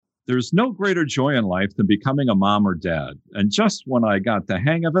There's no greater joy in life than becoming a mom or dad. And just when I got the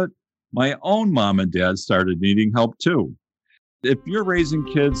hang of it, my own mom and dad started needing help too. If you're raising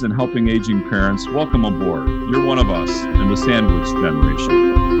kids and helping aging parents, welcome aboard. You're one of us in the sandwich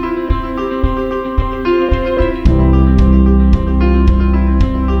generation.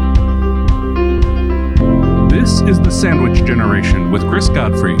 This is the Sandwich Generation with Chris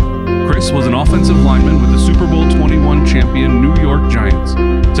Godfrey. Chris was an offensive lineman with the Super Bowl 21 champion New York Giants.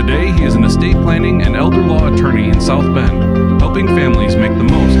 Today, he is an estate planning and elder law attorney in South Bend, helping families make the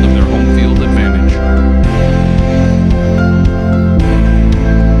most of their home field advantage.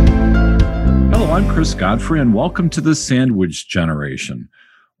 Hello, I'm Chris Godfrey, and welcome to the Sandwich Generation.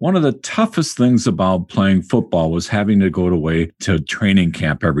 One of the toughest things about playing football was having to go away to training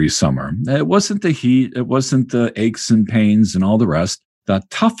camp every summer. It wasn't the heat, it wasn't the aches and pains and all the rest. The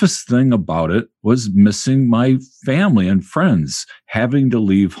toughest thing about it was missing my family and friends, having to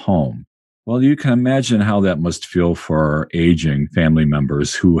leave home. Well, you can imagine how that must feel for our aging family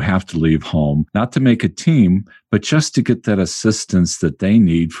members who have to leave home, not to make a team, but just to get that assistance that they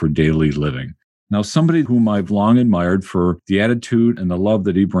need for daily living. Now, somebody whom I've long admired for the attitude and the love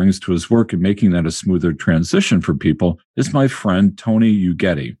that he brings to his work and making that a smoother transition for people is my friend, Tony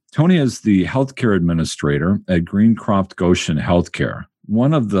Ughetti. Tony is the healthcare administrator at Greencroft Goshen Healthcare,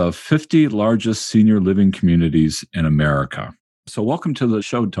 one of the 50 largest senior living communities in America. So welcome to the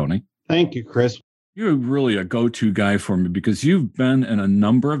show, Tony. Thank you, Chris. You're really a go-to guy for me because you've been in a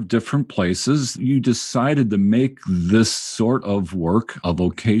number of different places. You decided to make this sort of work a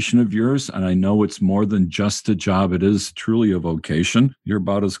vocation of yours. And I know it's more than just a job. It is truly a vocation. You're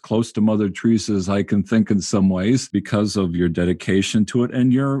about as close to Mother Teresa as I can think in some ways because of your dedication to it.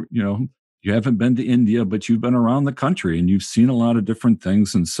 And you haven't been to India, but you've been around the country and you've seen a lot of different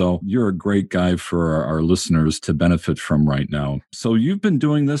things. And so you're a great guy for our listeners to benefit from right now. So you've been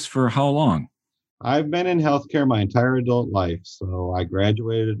doing this for how long? I've been in healthcare my entire adult life. So I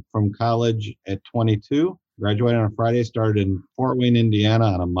graduated from college at 22, graduated on a Friday, started in Fort Wayne, Indiana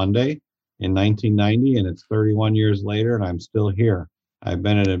on a Monday in 1990, and it's 31 years later, and I'm still here. I've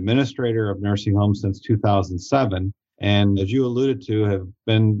been an administrator of nursing homes since 2007. And as you alluded to, have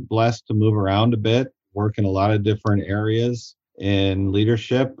been blessed to move around a bit, work in a lot of different areas in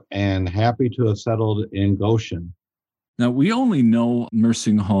leadership, and happy to have settled in Goshen. Now, we only know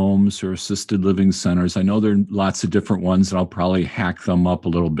nursing homes or assisted living centers. I know there are lots of different ones, and I'll probably hack them up a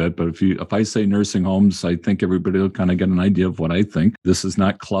little bit. But if I say nursing homes, I think everybody will kind of get an idea of what I think. This is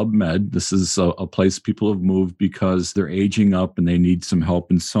not Club Med. This is a place people have moved because they're aging up and they need some help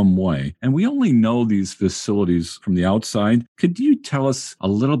in some way. And we only know these facilities from the outside. Could you tell us a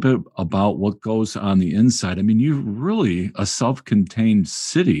little bit about what goes on the inside? I mean, you're really a self-contained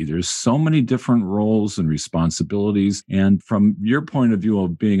city. There's so many different roles and responsibilities. And from your point of view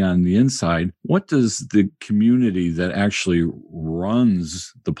of being on the inside, what does the community that actually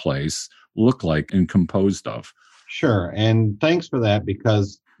runs the place look like and composed of? Sure. And thanks for that,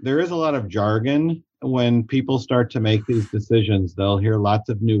 because there is a lot of jargon when people start to make these decisions. They'll hear lots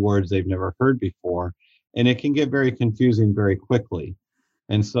of new words they've never heard before, and it can get very confusing very quickly.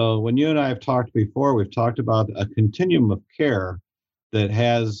 And so when you and I have talked before, we've talked about a continuum of care that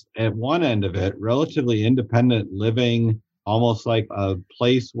has at one end of it relatively independent living, almost like a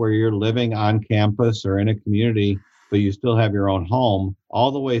place where you're living on campus or in a community, but you still have your own home,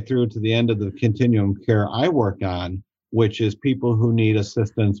 all the way through to the end of the continuum of care I work on, which is people who need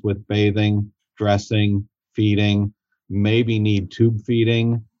assistance with bathing, dressing, feeding, maybe need tube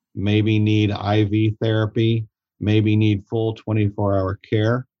feeding, maybe need IV therapy, maybe need full 24-hour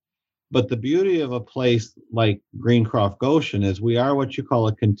care. But the beauty of a place like Greencroft Goshen is we are what you call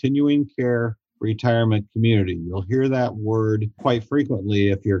a continuing care retirement community. You'll hear that word quite frequently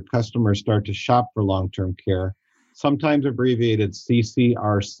if your customers start to shop for long-term care, sometimes abbreviated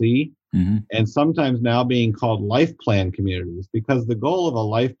CCRC, and sometimes now being called life plan communities, because the goal of a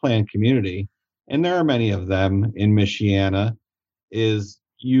life plan community, and there are many of them in Michiana, is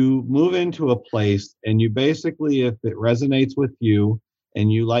you move into a place and you basically, if it resonates with you, and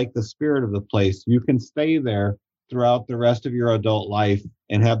you like the spirit of the place, you can stay there throughout the rest of your adult life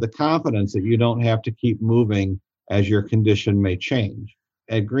and have the confidence that you don't have to keep moving as your condition may change.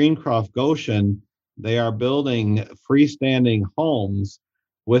 At Greencroft Goshen, they are building freestanding homes,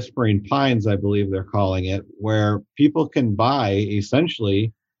 Whispering Pines, I believe they're calling it, where people can buy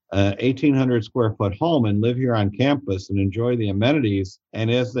essentially an 1,800 square foot home and live here on campus and enjoy the amenities.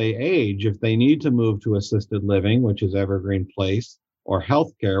 And as they age, if they need to move to assisted living, which is Evergreen Place, or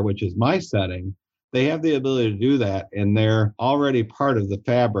healthcare, which is my setting, they have the ability to do that, and they're already part of the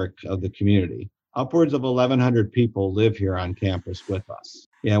fabric of the community. Upwards of 1,100 people live here on campus with us.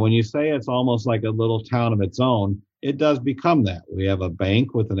 Yeah, when you say it's almost like a little town of its own, it does become that. We have a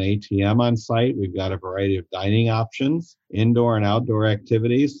bank with an ATM on site. We've got a variety of dining options, indoor and outdoor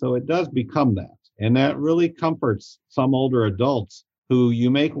activities. So it does become that. And that really comforts some older adults who you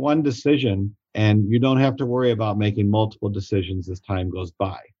make one decision and you don't have to worry about making multiple decisions as time goes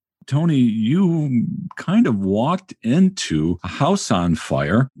by. Tony, you kind of walked into a house on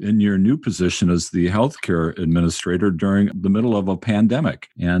fire in your new position as the healthcare administrator during the middle of a pandemic.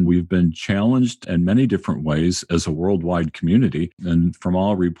 And we've been challenged in many different ways as a worldwide community. And from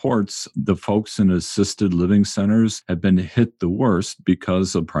all reports, the folks in assisted living centers have been hit the worst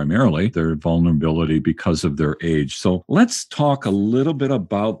because of primarily their vulnerability because of their age. So let's talk a little bit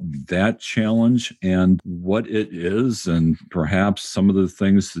about that challenge and what it is, and perhaps some of the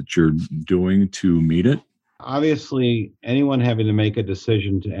things that you're doing to meet it. Obviously, anyone having to make a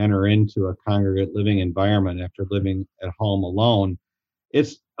decision to enter into a congregate living environment after living at home alone,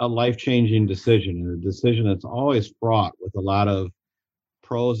 it's a life-changing decision, and a decision that's always fraught with a lot of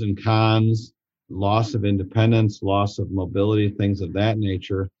pros and cons, loss of independence, loss of mobility, things of that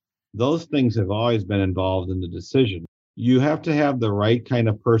nature. Those things have always been involved in the decision. You have to have the right kind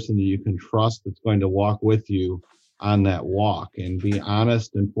of person that you can trust that's going to walk with you on that walk and be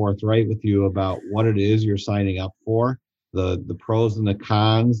honest and forthright with you about what it is you're signing up for, the pros and the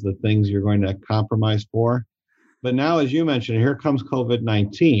cons, the things you're going to compromise for. But now, as you mentioned, here comes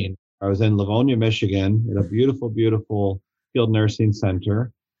COVID-19. I was in Livonia, Michigan, at a beautiful, beautiful skilled nursing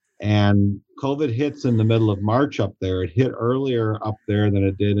center. And COVID hits in the middle of March up there. It hit earlier up there than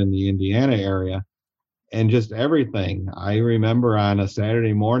it did in the Indiana area. And just everything. I remember on a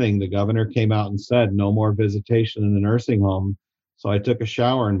Saturday morning, the governor came out and said, no more visitation in the nursing home. So I took a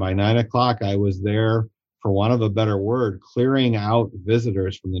shower, and by 9 o'clock, I was there, for want of a better word, clearing out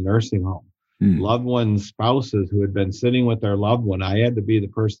visitors from the nursing home. Loved ones, spouses who had been sitting with their loved one. I had to be the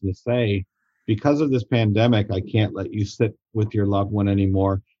person to say, because of this pandemic, I can't let you sit with your loved one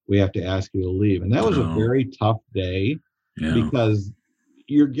anymore. We have to ask you to leave. And that was a very tough day because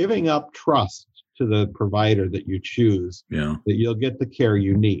you're giving up trust to the provider that you choose, that you'll get the care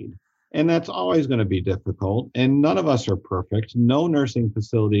you need. And that's always going to be difficult. And none of us are perfect. No nursing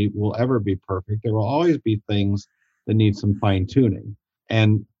facility will ever be perfect. There will always be things that need some fine tuning.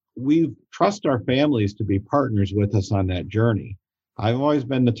 And we trust our families to be partners with us on that journey. I've always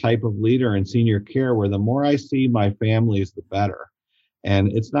been the type of leader in senior care where the more I see my families, the better.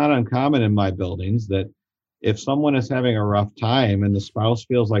 And it's not uncommon in my buildings that if someone is having a rough time and the spouse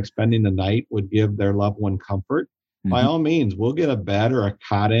feels like spending the night would give their loved one comfort, by all means, we'll get a bed or a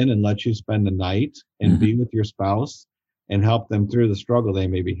cot in and let you spend the night and be with your spouse and help them through the struggle they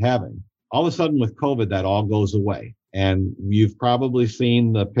may be having. All of a sudden with COVID, that all goes away. And you've probably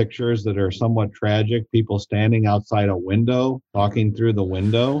seen the pictures that are somewhat tragic, people standing outside a window, talking through the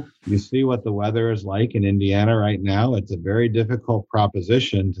window. You see what the weather is like in Indiana right now. It's a very difficult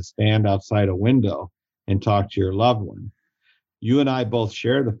proposition to stand outside a window and talk to your loved one. You and I both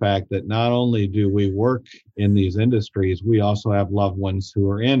share the fact that not only do we work in these industries, we also have loved ones who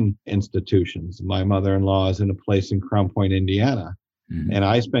are in institutions. My mother-in-law is in a place in Crown Point, Indiana. And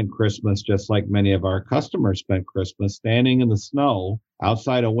I spent Christmas, just like many of our customers spent Christmas, standing in the snow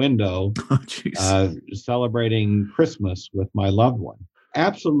outside a window, celebrating Christmas with my loved one.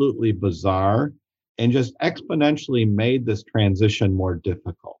 Absolutely bizarre, and just exponentially made this transition more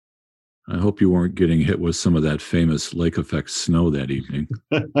difficult. I hope you weren't getting hit with some of that famous lake effect snow that evening.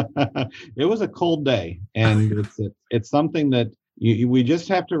 It was a cold day, and it's something that we just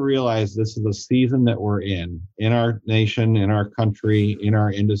have to realize this is a season that we're in our nation, in our country, in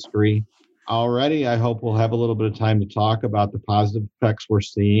our industry. Already, I hope we'll have a little bit of time to talk about the positive effects we're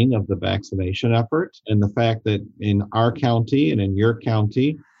seeing of the vaccination effort and the fact that in our county and in your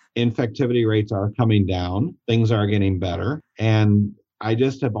county, infectivity rates are coming down. Things are getting better. And I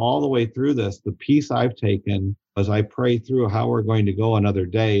just have all the way through this, the piece I've taken as I pray through how we're going to go another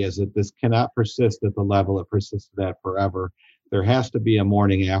day is that this cannot persist at the level it persisted at forever. There has to be a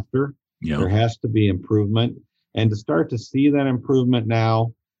morning after. There has to be improvement. And to start to see that improvement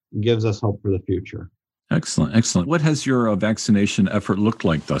now gives us hope for the future. Excellent. Excellent. What has your vaccination effort looked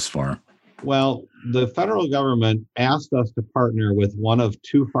like thus far? Well, the federal government asked us to partner with one of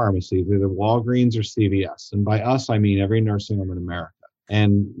two pharmacies, either Walgreens or CVS. And by us, I mean every nursing home in America.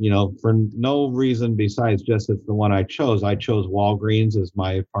 And, for no reason besides just it's the one I chose Walgreens as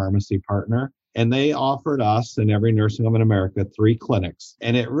my pharmacy partner. And they offered us and every nursing home in America 3 clinics.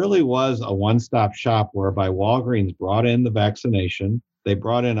 And it really was a one-stop shop whereby Walgreens brought in the vaccination. They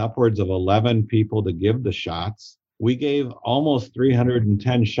brought in upwards of 11 people to give the shots. We gave almost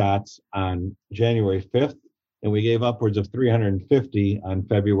 310 shots on January 5th and we gave upwards of 350 on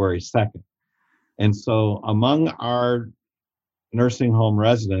February 2nd. And so among our nursing home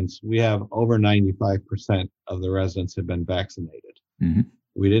residents, we have over 95% of the residents have been vaccinated. Mm-hmm.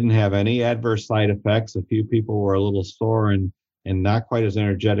 We didn't have any adverse side effects. A few people were a little sore and not quite as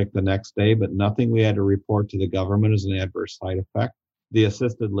energetic the next day, but nothing we had to report to the government as an adverse side effect. The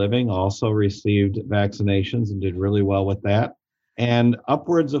assisted living also received vaccinations and did really well with that. And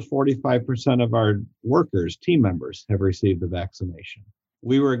upwards of 45% of our workers, team members, have received the vaccination.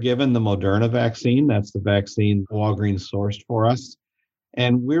 We were given the Moderna vaccine. That's the vaccine Walgreens sourced for us.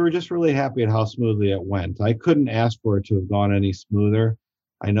 And we were just really happy at how smoothly it went. I couldn't ask for it to have gone any smoother.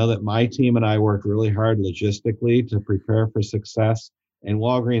 I know that my team and I worked really hard logistically to prepare for success. And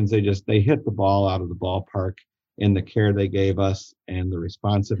Walgreens, they hit the ball out of the ballpark in the care they gave us and the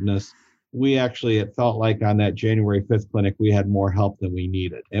responsiveness. It felt like on that January 5th clinic, we had more help than we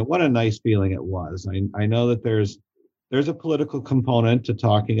needed. And what a nice feeling it was. I know that there's a political component to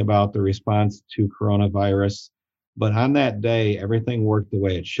talking about the response to coronavirus, but on that day, everything worked the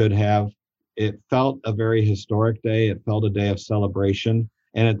way it should have. It felt a very historic day. It felt a day of celebration.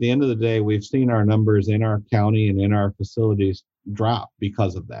 And at the end of the day, we've seen our numbers in our county and in our facilities drop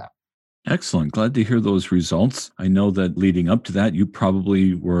because of that. Excellent. Glad to hear those results. I know that leading up to that, you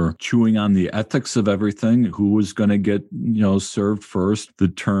probably were chewing on the ethics of everything. Who was going to get, served first? The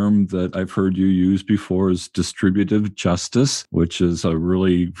term that I've heard you use before is distributive justice, which is a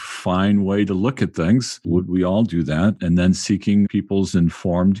really fine way to look at things. Would we all do that? And then seeking people's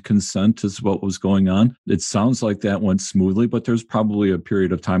informed consent is what was going on. It sounds like that went smoothly, but there's probably a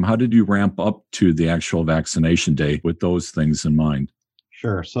period of time. How did you ramp up to the actual vaccination day with those things in mind?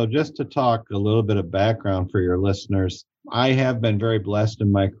 Sure. So just to talk a little bit of background for your listeners, I have been very blessed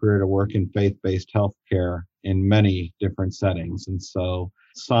in my career to work in faith-based healthcare in many different settings. And so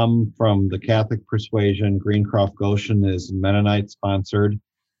some from the Catholic persuasion, Greencroft Goshen is Mennonite sponsored,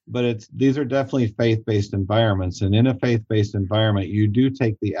 but these are definitely faith-based environments. And in a faith-based environment, you do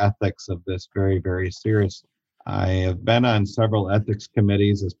take the ethics of this very, very seriously. I have been on several ethics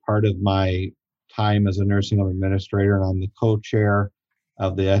committees as part of my time as a nursing home administrator, and I'm the co-chair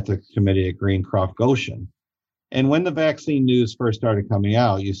of the ethics committee at Greencroft Goshen. And when the vaccine news first started coming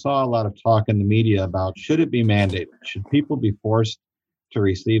out, you saw a lot of talk in the media about, should it be mandated? Should people be forced to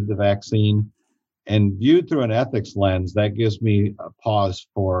receive the vaccine? And viewed through an ethics lens, that gives me a pause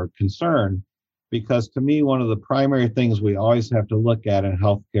for concern, because to me, one of the primary things we always have to look at in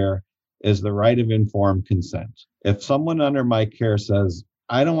healthcare is the right of informed consent. If someone under my care says,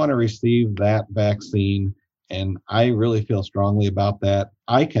 I don't want to receive that vaccine, and I really feel strongly about that,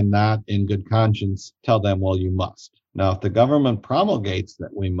 I cannot in good conscience tell them, well, you must. Now, if the government promulgates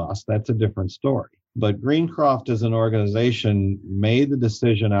that we must, that's a different story. But Greencroft as an organization made the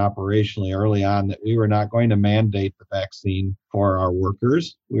decision operationally early on that we were not going to mandate the vaccine for our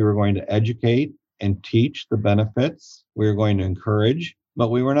workers. We were going to educate and teach the benefits. We were going to encourage,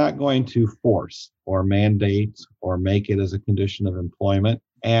 but we were not going to force or mandate or make it as a condition of employment.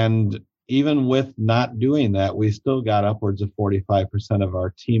 And even with not doing that, we still got upwards of 45% of our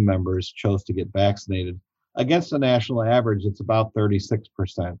team members chose to get vaccinated. Against the national average, it's about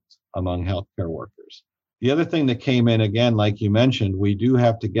 36% among healthcare workers. The other thing that came in, again, like you mentioned, we do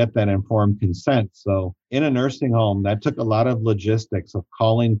have to get that informed consent. So in a nursing home, that took a lot of logistics of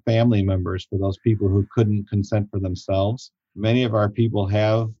calling family members for those people who couldn't consent for themselves. Many of our people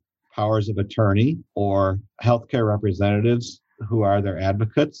have powers of attorney or healthcare representatives who are their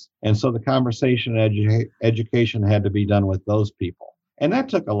advocates. And so the conversation and education had to be done with those people. And that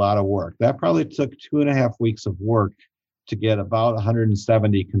took a lot of work. That probably took 2.5 weeks of work to get about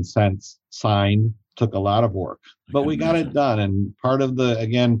 170 consents signed. Took a lot of work, but we got it done. And part of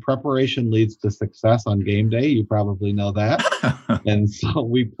preparation leads to success on game day. You probably know that. And so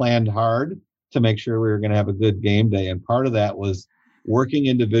we planned hard to make sure we were going to have a good game day. And part of that was working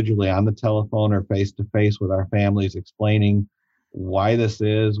individually on the telephone or face to face with our families, explaining why this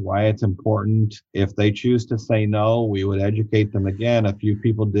is, why it's important. If they choose to say no, we would educate them again. A few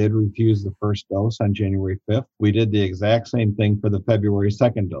people did refuse the first dose on January 5th. We did the exact same thing for the February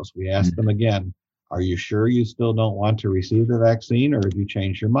 2nd dose. We asked them again, are you sure you still don't want to receive the vaccine, or have you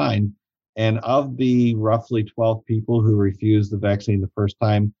changed your mind? And of the roughly 12 people who refused the vaccine the first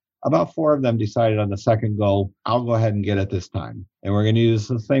time, about 4 of them decided on the second go, I'll go ahead and get it this time. And we're going to use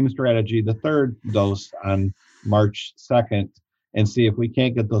the same strategy, the third dose on March 2nd, and see if we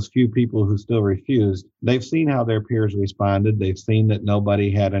can't get those few people who still refused. They've seen how their peers responded. They've seen that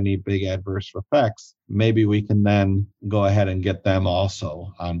nobody had any big adverse effects. Maybe we can then go ahead and get them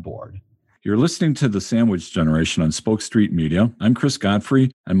also on board. You're listening to The Sandwich Generation on Spoke Street Media. I'm Chris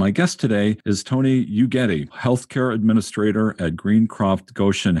Godfrey, and my guest today is Tony Ughetti, Healthcare Administrator at Greencroft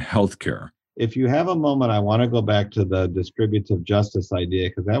Goshen Healthcare. If you have a moment, I want to go back to the distributive justice idea,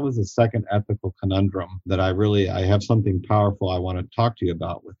 because that was the second ethical conundrum that I have something powerful I want to talk to you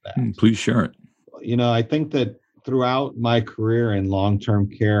about with that. Please share it. I think that throughout my career in long-term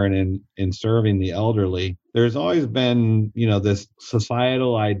care and in serving the elderly, there's always been, this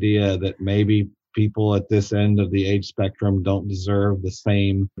societal idea that maybe people at this end of the age spectrum don't deserve the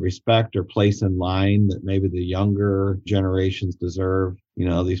same respect or place in line that maybe the younger generations deserve.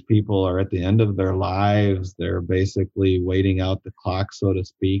 These people are at the end of their lives. They're basically waiting out the clock, so to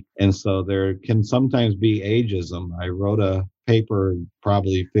speak. And so there can sometimes be ageism. I wrote a paper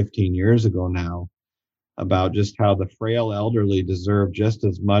probably 15 years ago now about just how the frail elderly deserve just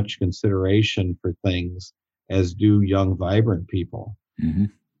as much consideration for things as do young, vibrant people. Mm-hmm.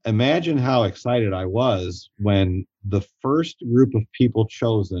 Imagine how excited I was when the first group of people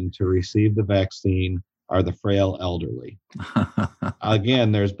chosen to receive the vaccine are the frail elderly.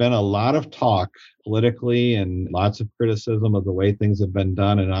 Again, there's been a lot of talk politically and lots of criticism of the way things have been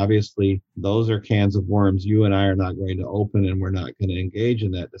done. And obviously, those are cans of worms you and I are not going to open, and we're not going to engage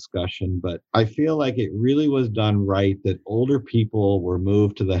in that discussion. But I feel like it really was done right that older people were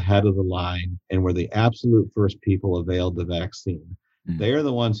moved to the head of the line and were the absolute first people availed the vaccine. Mm-hmm. They are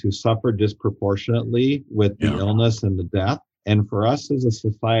the ones who suffered disproportionately with the illness and the death. And for us as a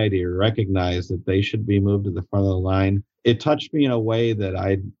society to recognize that they should be moved to the front of the line, it touched me in a way that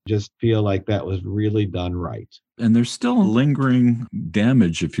I just feel like that was really done right. And there's still lingering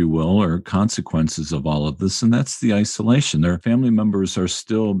damage, if you will, or consequences of all of this, and that's the isolation. Their family members are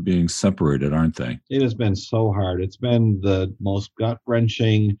still being separated, aren't they? It has been so hard. It's been the most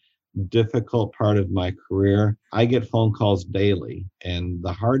gut-wrenching, difficult part of my career. I get phone calls daily, and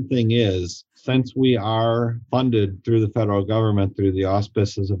the hard thing is, since we are funded through the federal government through the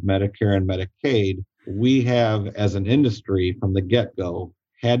auspices of Medicare and Medicaid, we have, as an industry from the get-go,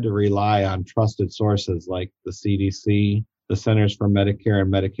 had to rely on trusted sources like the CDC, the Centers for Medicare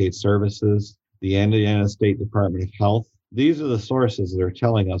and Medicaid Services, the Indiana State Department of Health. These are the sources that are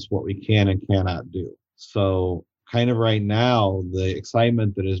telling us what we can and cannot do. So kind of right now, the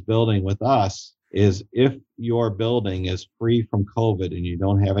excitement that is building with us is if your building is free from COVID and you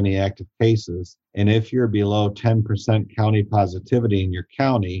don't have any active cases, and if you're below 10% county positivity in your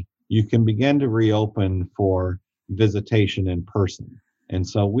county, you can begin to reopen for visitation in person. And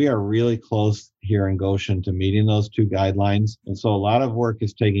so we are really close here in Goshen to meeting those two guidelines. And so a lot of work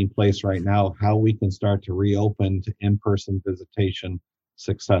is taking place right now of how we can start to reopen to in-person visitation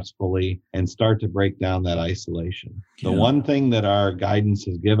successfully and start to break down that isolation. The one thing that our guidance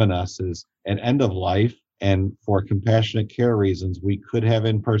has given us is at end of life, and for compassionate care reasons, we could have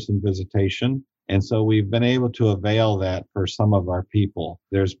in-person visitation. And so we've been able to avail that for some of our people.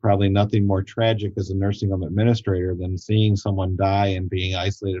 There's probably nothing more tragic as a nursing home administrator than seeing someone die and being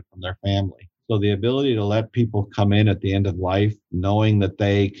isolated from their family. So the ability to let people come in at the end of life, knowing that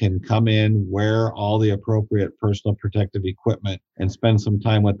they can come in, wear all the appropriate personal protective equipment, and spend some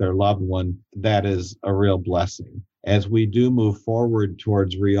time with their loved one, that is a real blessing. As we do move forward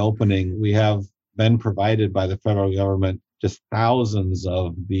towards reopening, we have been provided by the federal government just thousands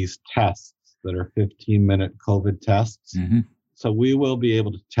of these tests that are 15-minute COVID tests. Mm-hmm. So we will be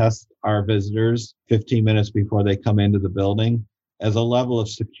able to test our visitors 15 minutes before they come into the building as a level of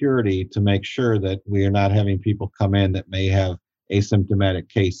security to make sure that we are not having people come in that may have asymptomatic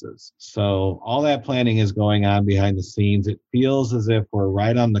cases. So all that planning is going on behind the scenes. It feels as if we're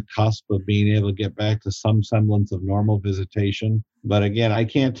right on the cusp of being able to get back to some semblance of normal visitation. But again, I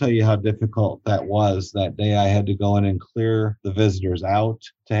can't tell you how difficult that was that day. I had to go in and clear the visitors out,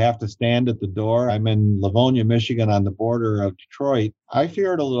 to have to stand at the door. I'm in Livonia, Michigan, on the border of Detroit. I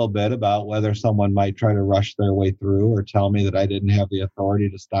feared a little bit about whether someone might try to rush their way through or tell me that I didn't have the authority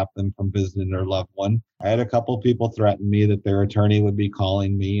to stop them from visiting their loved one. I had a couple of people threaten me that their attorney would be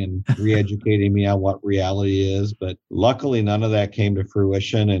calling me and re-educating me on what reality is. But luckily, none of that came to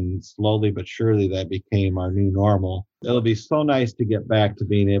fruition. And slowly but surely, that became our new normal. It'll be so nice to get back to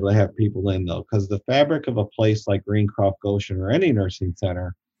being able to have people in, though, because the fabric of a place like Greencroft Goshen or any nursing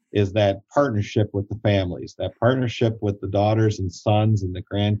center is that partnership with the families, that partnership with the daughters and sons and the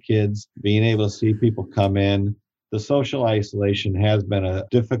grandkids, being able to see people come in, the social isolation has been a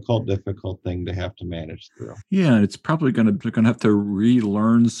difficult thing to have to manage through. Yeah, it's probably they're going to have to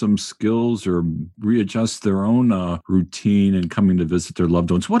relearn some skills or readjust their own routine and coming to visit their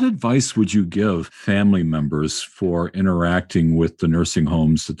loved ones. What advice would you give family members for interacting with the nursing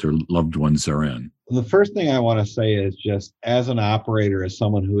homes that their loved ones are in? The first thing I want to say is, just as an operator, as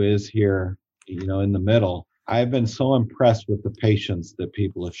someone who is here, in the middle, I've been so impressed with the patience that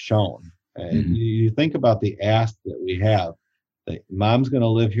people have shown. And you think about the ask that we have. That mom's going to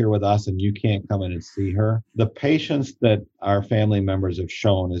live here with us and you can't come in and see her. The patience that our family members have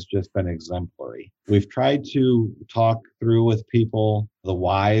shown has just been exemplary. We've tried to talk through with people the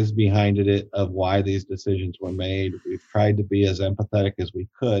whys behind it, of why these decisions were made. We've tried to be as empathetic as we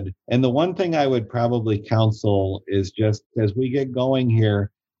could. And the one thing I would probably counsel is, just as we get going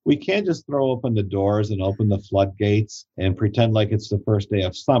here, we can't just throw open the doors and open the floodgates and pretend like it's the first day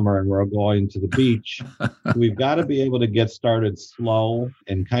of summer and we're going to the beach. We've got to be able to get started slow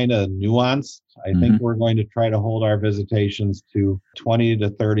and kind of nuanced. I think we're going to try to hold our visitations to 20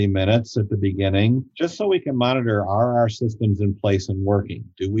 to 30 minutes at the beginning, just so we can monitor, are our systems in place and working?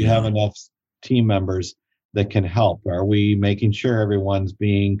 Do we have enough team members that can help? Are we making sure everyone's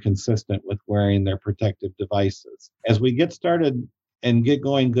being consistent with wearing their protective devices? As we get started and get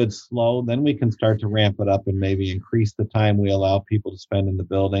going good slow, then we can start to ramp it up and maybe increase the time we allow people to spend in the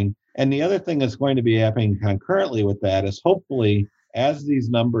building. And the other thing that's going to be happening concurrently with that is, hopefully, as these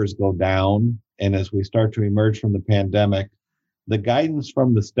numbers go down and as we start to emerge from the pandemic, the guidance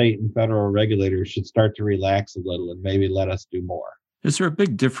from the state and federal regulators should start to relax a little and maybe let us do more. Is there a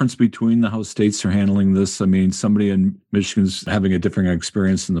big difference between how states are handling this? I mean, somebody in Michigan's having a different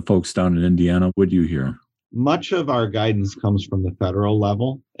experience than the folks down in Indiana. What do you hear? Much of our guidance comes from the federal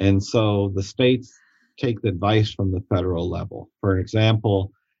level, and so the states take the advice from the federal level. For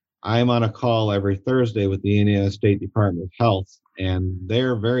example, I'm on a call every Thursday with the Indiana State Department of Health, and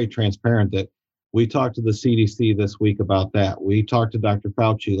they're very transparent that we talked to the CDC this week about that. We talked to Dr.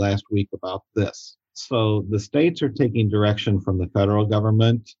 Fauci last week about this. So the states are taking direction from the federal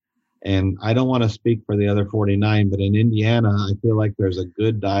government, and I don't want to speak for the other 49, but in Indiana, I feel like there's a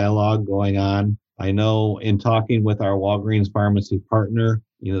good dialogue going on. I know in talking with our Walgreens pharmacy partner,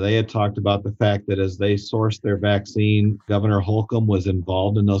 they had talked about the fact that as they sourced their vaccine, Governor Holcomb was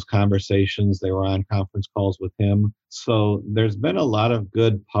involved in those conversations. They were on conference calls with him. So there's been a lot of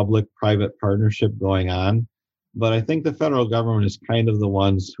good public-private partnership going on. But I think the federal government is kind of the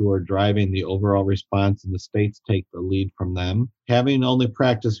ones who are driving the overall response, and the states take the lead from them. Having only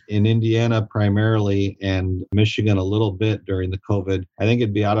practiced in Indiana primarily and Michigan a little bit during the COVID, I think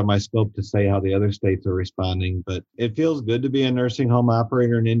it'd be out of my scope to say how the other states are responding. But it feels good to be a nursing home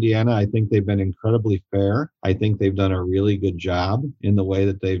operator in Indiana. I think they've been incredibly fair. I think they've done a really good job in the way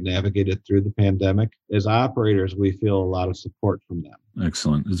that they've navigated through the pandemic. As operators, we feel a lot of support from them.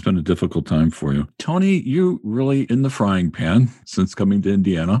 Excellent. It's been a difficult time for you. Tony, you really in the frying pan since coming to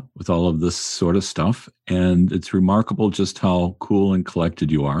Indiana with all of this sort of stuff. And it's remarkable just how cool and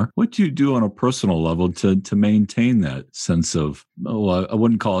collected you are. What do you do on a personal level to maintain that sense of, I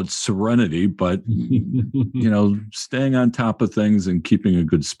wouldn't call it serenity, but, staying on top of things and keeping a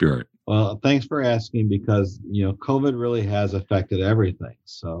good spirit? Well, thanks for asking, because, COVID really has affected everything.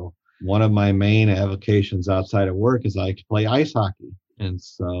 So one of my main avocations outside of work is I like to play ice hockey. And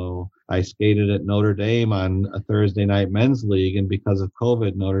so I skated at Notre Dame on a Thursday night men's league. And because of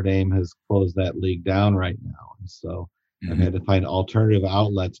COVID, Notre Dame has closed that league down right now. And so I've had to find alternative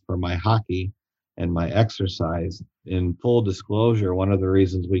outlets for my hockey and my exercise. In full disclosure, one of the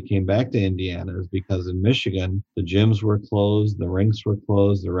reasons we came back to Indiana is because in Michigan, the gyms were closed, the rinks were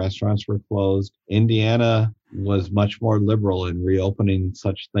closed, the restaurants were closed. Indiana was much more liberal in reopening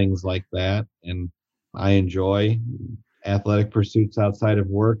such things like that. And I enjoy athletic pursuits outside of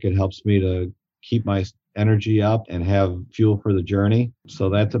work. It helps me to keep my energy up and have fuel for the journey. So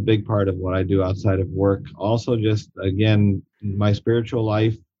that's a big part of what I do outside of work. Also, just again, my spiritual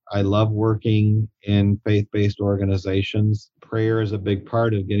life. I love working in faith-based organizations. Prayer is a big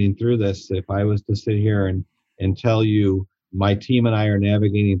part of getting through this. If I was to sit here and tell you my team and I are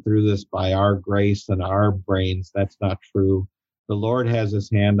navigating through this by our grace and our brains, that's not true. The Lord has his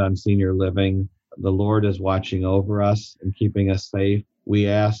hand on senior living. The Lord is watching over us and keeping us safe. We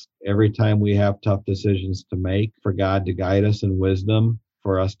ask every time we have tough decisions to make for God to guide us in wisdom,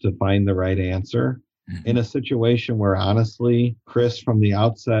 for us to find the right answer. In a situation where, honestly, Chris, from the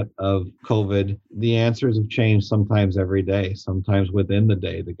outset of COVID, the answers have changed sometimes every day. Sometimes within the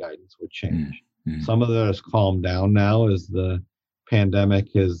day, the guidance would change. Some of that has calmed down now as the pandemic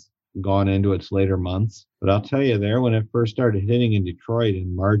has gone into its later months. But I'll tell you there, when it first started hitting in Detroit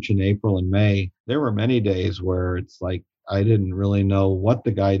in March and April and May, there were many days where it's like I didn't really know what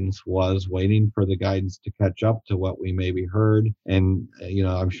the guidance was, waiting for the guidance to catch up to what we maybe heard. And,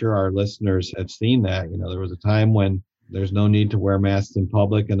 I'm sure our listeners have seen that. There was a time when there's no need to wear masks in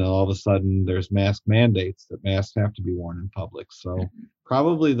public, and then all of a sudden there's mask mandates that masks have to be worn in public. So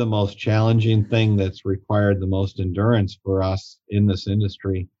probably the most challenging thing that's required the most endurance for us in this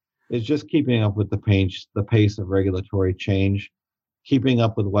industry is just keeping up with the pace of regulatory change, keeping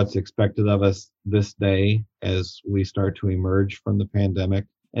up with what's expected of us this day as we start to emerge from the pandemic.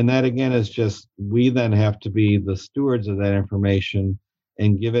 And that, again, is just, we then have to be the stewards of that information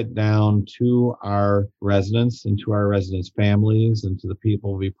and give it down to our residents and to our residents' families and to the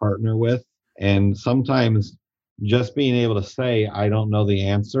people we partner with. And sometimes just being able to say, I don't know the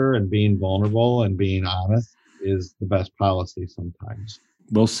answer, and being vulnerable and being honest is the best policy sometimes.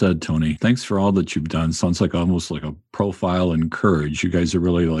 Well said, Tony. Thanks for all that you've done. Sounds like almost like a profile in courage. You guys are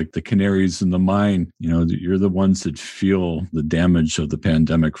really like the canaries in the mine. You're the ones that feel the damage of the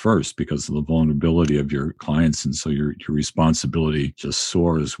pandemic first because of the vulnerability of your clients. And so your responsibility just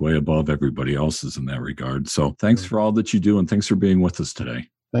soars way above everybody else's in that regard. So thanks for all that you do, and thanks for being with us today.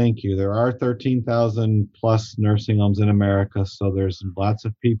 Thank you. There are 13,000 plus nursing homes in America. So there's lots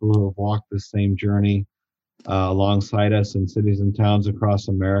of people who have walked the same journey alongside us in cities and towns across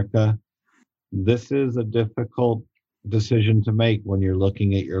America. This is a difficult decision to make when you're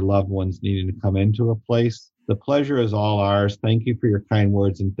looking at your loved ones needing to come into a place. The pleasure is all ours. Thank you for your kind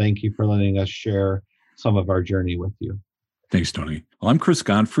words, and thank you for letting us share some of our journey with you. Thanks, Tony. Well, I'm Chris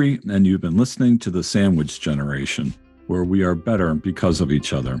Godfrey, and you've been listening to The Sandwich Generation, where we are better because of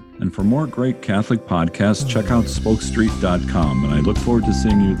each other. And for more great Catholic podcasts, check out spokestreet.com, and I look forward to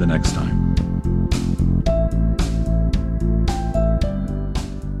seeing you the next time.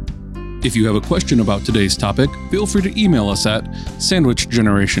 If you have a question about today's topic, feel free to email us at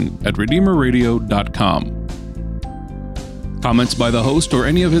sandwichgeneration@redeemerradio.com. Comments by the host or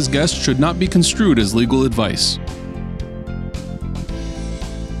any of his guests should not be construed as legal advice.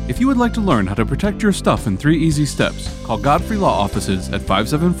 If you would like to learn how to protect your stuff in 3 easy steps, call Godfrey Law Offices at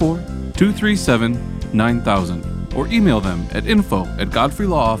 574-237-9000 or email them at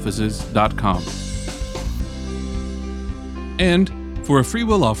info@godfreylawoffices.com. And for a free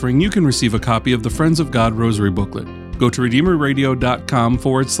will offering, you can receive a copy of the Friends of God Rosary booklet. Go to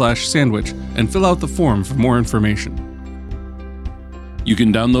redeemerradio.com/sandwich and fill out the form for more information. You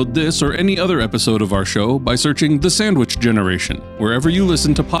can download this or any other episode of our show by searching The Sandwich Generation wherever you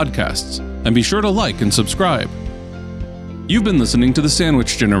listen to podcasts, and be sure to like and subscribe. You've been listening to The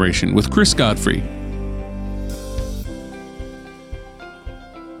Sandwich Generation with Chris Godfrey.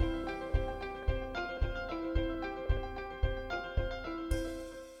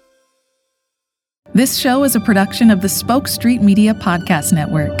 This show is a production of the Spoke Street Media Podcast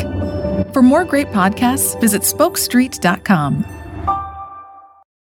Network. For more great podcasts, visit spokestreet.com.